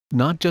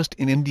Not just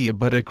in India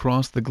but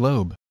across the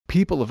globe,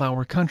 people of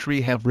our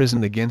country have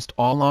risen against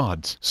all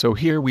odds. So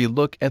here we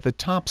look at the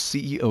top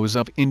CEOs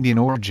of Indian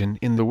origin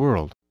in the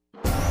world.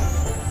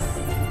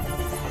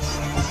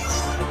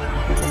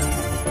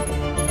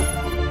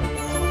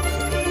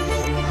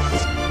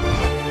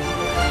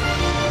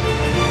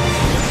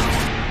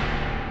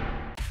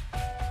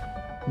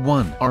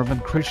 One,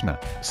 Arvind Krishna,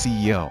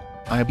 CEO,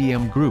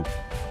 IBM Group.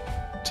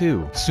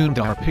 2.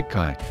 Sundar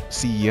Pichai,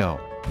 CEO,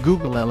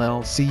 Google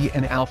LLC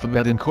and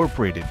Alphabet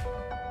Incorporated.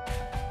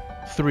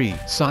 3.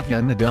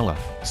 Satya Nadella,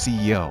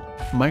 CEO,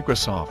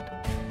 Microsoft.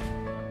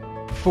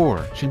 4.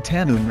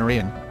 Shantanu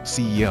Narayan,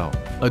 CEO,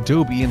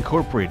 Adobe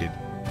Incorporated.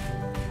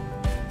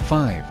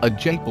 5.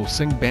 Ajaypal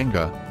Singh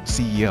Banga,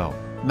 CEO,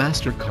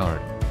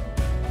 MasterCard.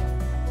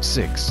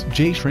 6.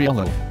 Jay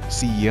Shriyalal,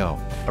 CEO,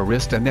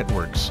 Arista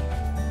Networks.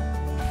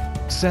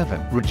 7.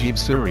 Rajiv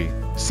Suri,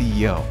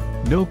 CEO,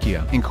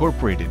 Nokia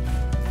Incorporated.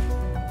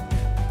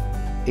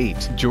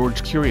 8.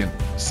 George Kurian,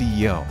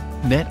 CEO,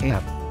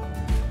 NetApp.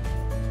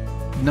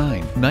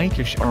 9.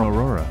 Nikesh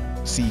Arora,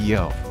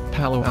 CEO,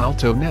 Palo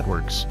Alto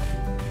Networks.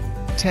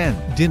 10.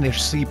 Dinesh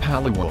C.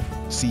 Paliwal,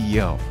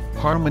 CEO,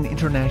 Harman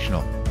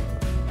International.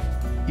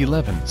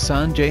 11.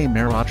 Sanjay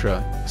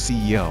Mehrotra,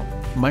 CEO,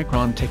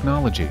 Micron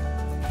Technology.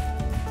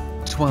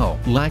 12.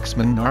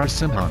 Laxman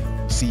Narasimhan,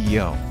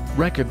 CEO,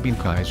 Reckitt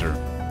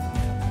Benckiser.